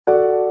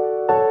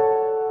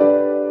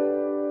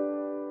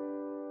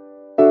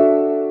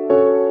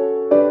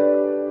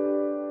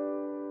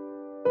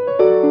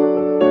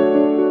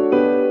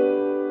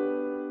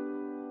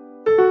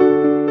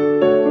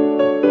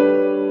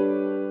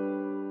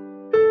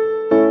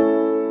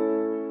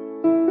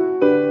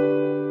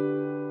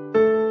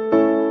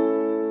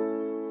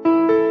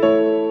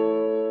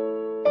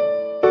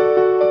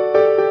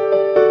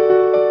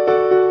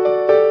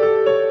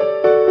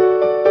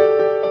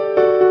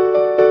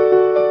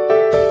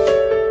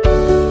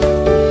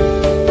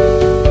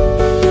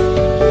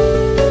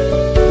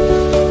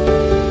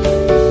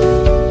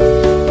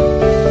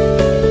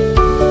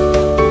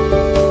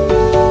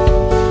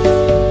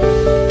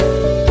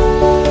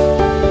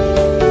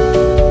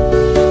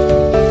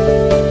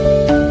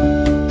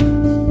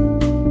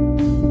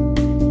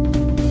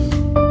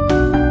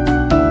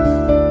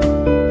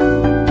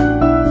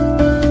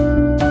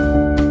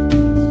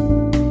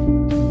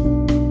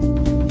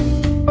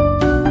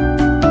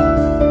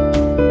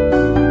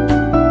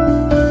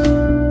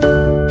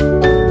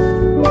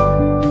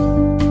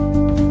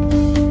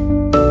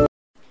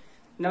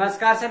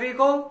नमस्कार सभी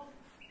को।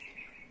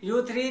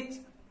 Youth reach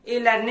e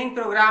learning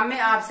programme में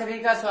आप सभी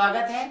का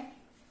स्वागत है।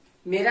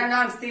 मेरा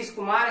नाम सतीश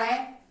कुमार है।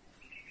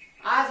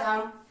 आज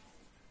हम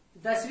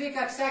 10वीं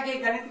कक्षा के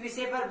गणित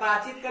विषय पर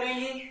बातचीत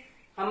करेंगे।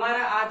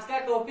 हमारा आज का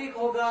टॉपिक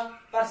होगा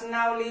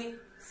प्रश्नावली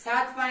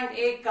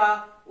 7.1 का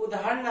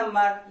उदाहरण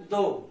नंबर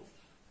 2।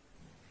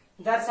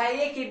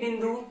 दर्शाइए कि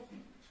बिंदु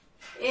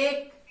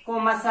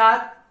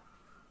 1,7,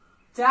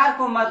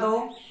 4,2,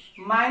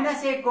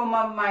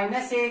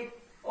 -1,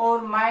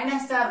 और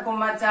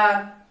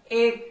 -4,4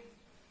 एक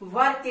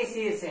वर्ग के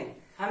शीर्ष है।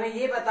 हमें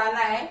ये बताना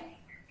है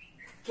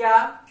क्या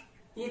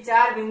ये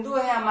 4 बिंदु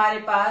है हमारे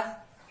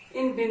पास।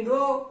 इन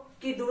बिंदुओं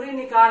की दूरी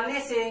निकालने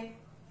से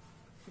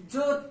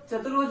जो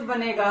चतुर्भुज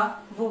बनेगा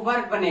वो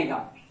वर्ग बनेगा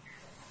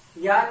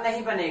या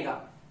नहीं बनेगा।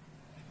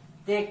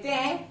 देखते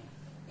हैं।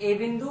 ए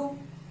बिंदु,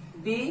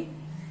 बी,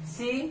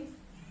 सी,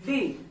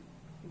 डी।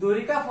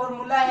 दूरी का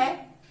फॉर्मूला है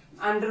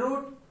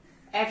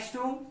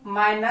 √x2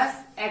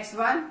 -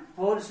 x1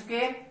 whole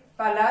square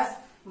plus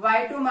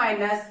y2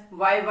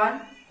 - y1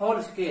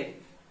 whole square.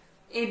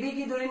 A B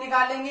की दूरी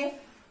निकालेंगे।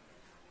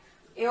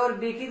 ए और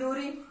बी की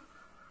दूरी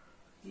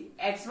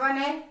x1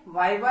 है,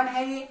 y1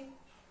 है, ये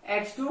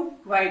x2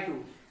 y2।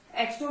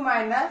 x2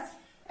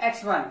 -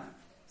 x1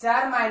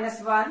 4 -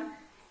 1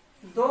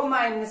 2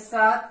 -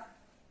 7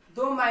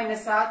 2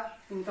 - 7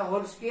 इनका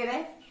होल स्क्वायर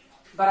है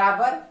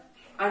बराबर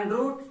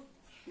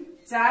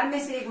 √4 में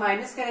से 1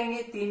 माइनस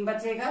करेंगे 3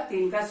 बचेगा,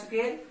 3 का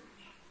स्क्वायर।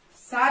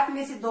 7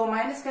 में से 2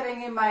 माइनस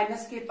करेंगे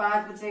माइनस के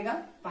 5 बचेगा,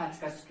 5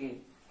 का स्क्वायर।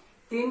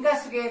 3 का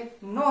स्क्वायर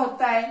 9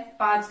 होता है,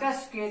 5 का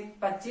स्क्वायर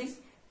 25,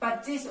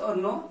 25 और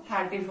 9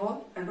 34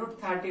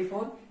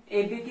 √34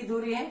 ए बी की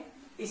दूरी है।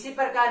 इसी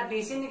प्रकार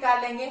बी सी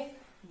निकालेंगे।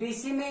 बी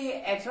सी में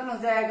ये x1 हो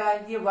जाएगा,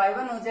 ये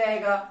y1 हो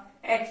जाएगा,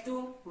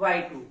 x2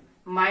 y2।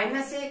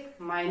 -1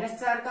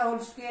 -4 का होल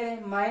स्क्वायर है,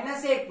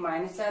 -1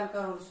 -4 का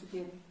होल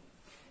स्क्वायर है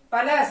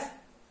प्लस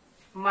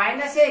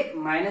 -1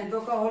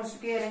 -2 का होल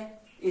स्क्वायर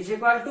है इज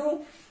इक्वल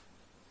टू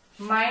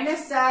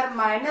 -4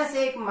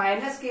 -1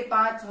 माइनस के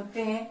 5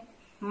 होते हैं,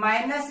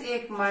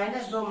 -1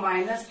 -2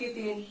 माइनस के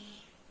 3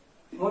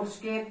 होल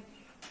स्क्वायर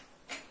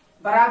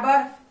बराबर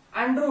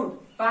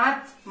 √5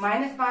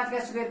 -5 का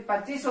स्क्वायर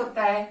 25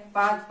 होता है,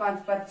 5 5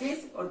 25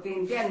 और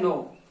 3 के 9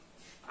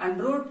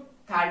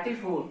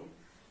 √34।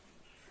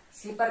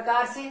 इसी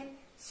प्रकार से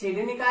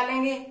सीडी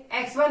निकालेंगे।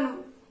 x1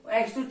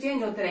 x2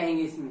 चेंज होते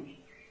रहेंगे। इसमें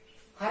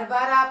हर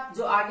बार आप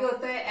जो आगे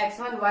होता है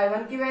x1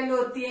 y1 की वैल्यू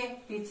होती है,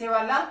 पीछे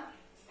वाला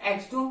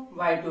x2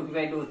 y2 की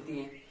वैल्यू होती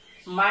है।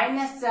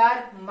 -4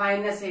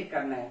 -1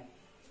 करना है।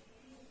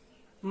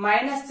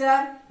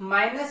 -4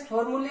 माइनस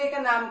फॉर्मूले का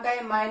नाम का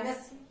है,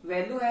 माइनस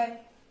वैल्यू है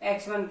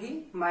x1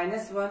 की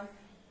 -1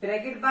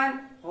 ब्रैकेट बंद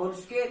होल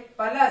स्क्वायर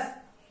प्लस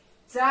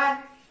 4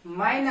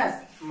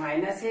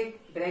 -1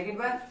 ब्रैकेट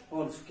बंद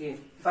होल स्क्वायर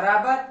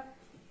बराबर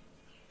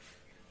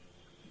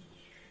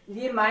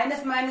ये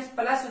माइनस माइनस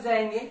प्लस हो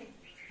जाएंगे।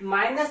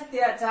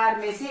 -4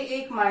 में से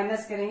 1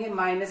 माइनस करेंगे,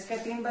 माइनस का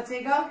 3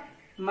 बचेगा,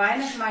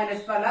 माइनस माइनस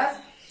प्लस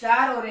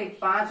 4 और 1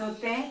 5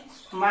 होते हैं,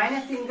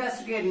 -3 का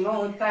स्क्वायर 9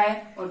 होता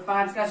है और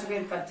 5 का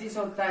स्क्वायर 25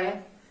 होता है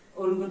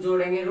और उनको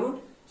जोड़ेंगे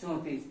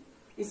 √34।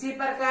 इसी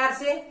प्रकार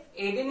से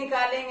एडी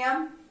निकालेंगे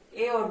हम।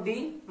 ए और डी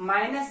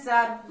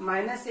 -4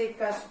 -1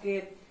 का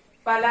स्क्वायर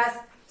प्लस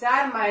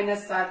 4 -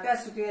 7 का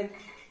स्क्वायर,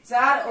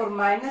 4 और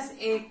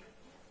 -1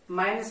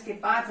 माइनस के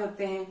 5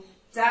 होते हैं,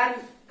 4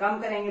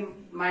 कम करेंगे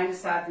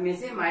 -7 में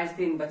से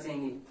 -3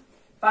 बचेंगे,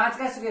 5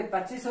 का स्क्वायर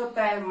 25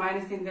 होता है,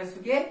 -3 का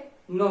स्क्वायर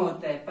 9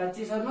 होता है,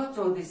 25 और 9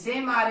 34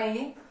 सेम आ रहे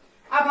हैं।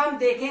 अब हम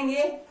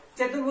देखेंगे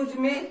चतुर्भुज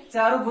में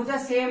चारों भुजा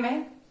सेम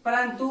है,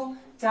 परंतु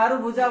चारों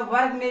भुजा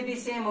वर्ग में भी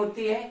सेम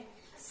होती है,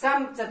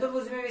 सम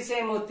चतुर्भुज में भी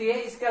सेम होती है।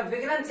 इसका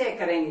विवरण चेक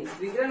करेंगे।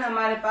 विवरण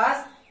हमारे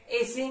पास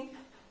ऐसी,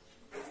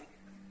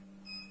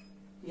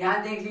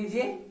 यहां देख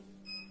लीजिए,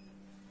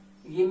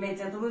 ये मैं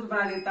चतुर्भुज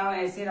बना देता हूं,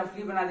 ऐसे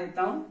रफली बना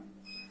देता हूं।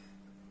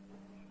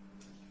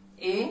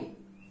 ए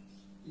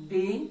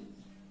बी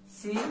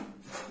सी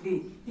डी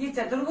ये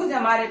चतुर्भुज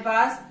हमारे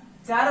पास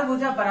चारों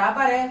भुजा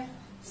बराबर है,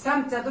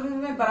 सम चतुर्भुज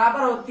में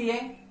बराबर होती है,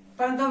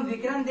 परंतु हम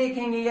विकर्ण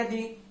देखेंगे।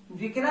 यदि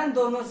विकर्ण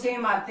दोनों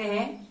सेम आते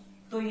हैं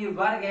तो ये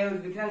वर्ग है, और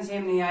विकर्ण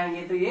सेम नहीं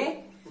आएंगे तो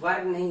ये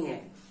वर्ग नहीं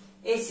है।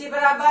 AC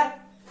बराबर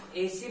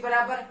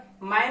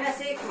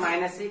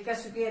 -1 का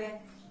स्क्वायर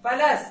है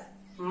प्लस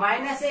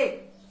 -1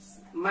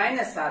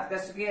 -7 का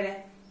स्क्वायर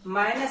है,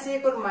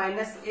 -1 और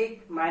 -1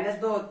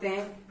 -2 होते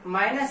हैं,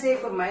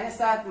 -1 और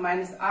 -7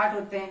 -8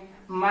 होते हैं,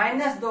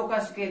 -2 का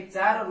स्क्वायर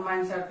 4 और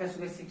 -8 का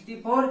स्क्वायर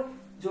 64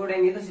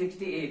 जोड़ेंगे तो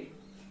 68।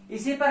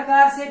 इसी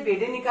प्रकार से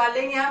BD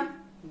निकालेंगे हम।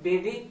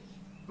 BD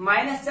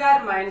 -4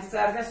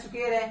 -4 का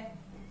स्क्वायर है,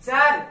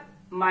 4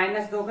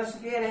 -2 का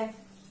स्क्वायर है,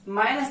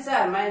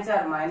 -4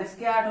 -4 माइनस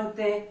के 8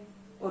 होते हैं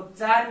और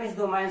 4 में से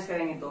 2 माइनस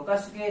करेंगे 2 का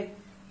स्क्वायर,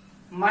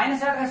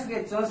 -8 का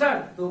स्क्वायर 64,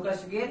 2 का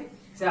स्क्वायर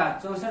 4,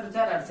 64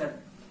 4 68।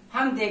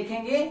 हम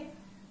देखेंगे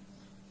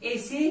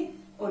AC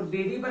और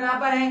BD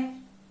बराबर है,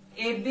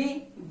 AB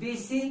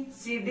BC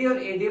CD और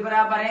AD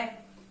बराबर है,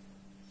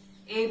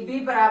 AB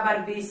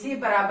बराबर BC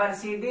बराबर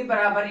CD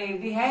बराबर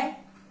AD है,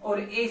 और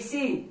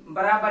AC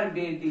बराबर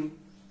BD।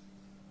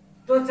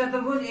 तो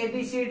चतुर्भुज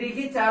ABCD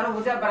की चारों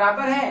भुजा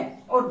बराबर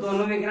है और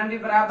दोनों विकर्ण भी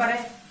बराबर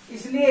है,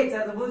 इसलिए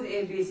चतुर्भुज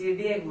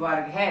ABCD एक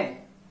वर्ग है।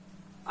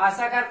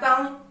 आशा करता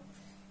हूँ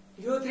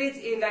youth rich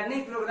e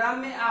learning programme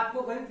में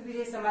आपको गणित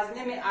विषय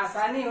समझने में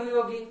आसानी हुई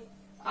होगी।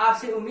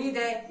 आपसे उम्मीद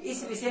है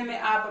इस विषय में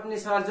आप अपने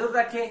सवाल जरूर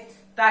रखें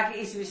ताकि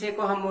इस विषय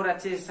को हम और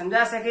अच्छे से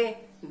समझा सके।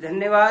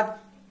 धन्यवाद।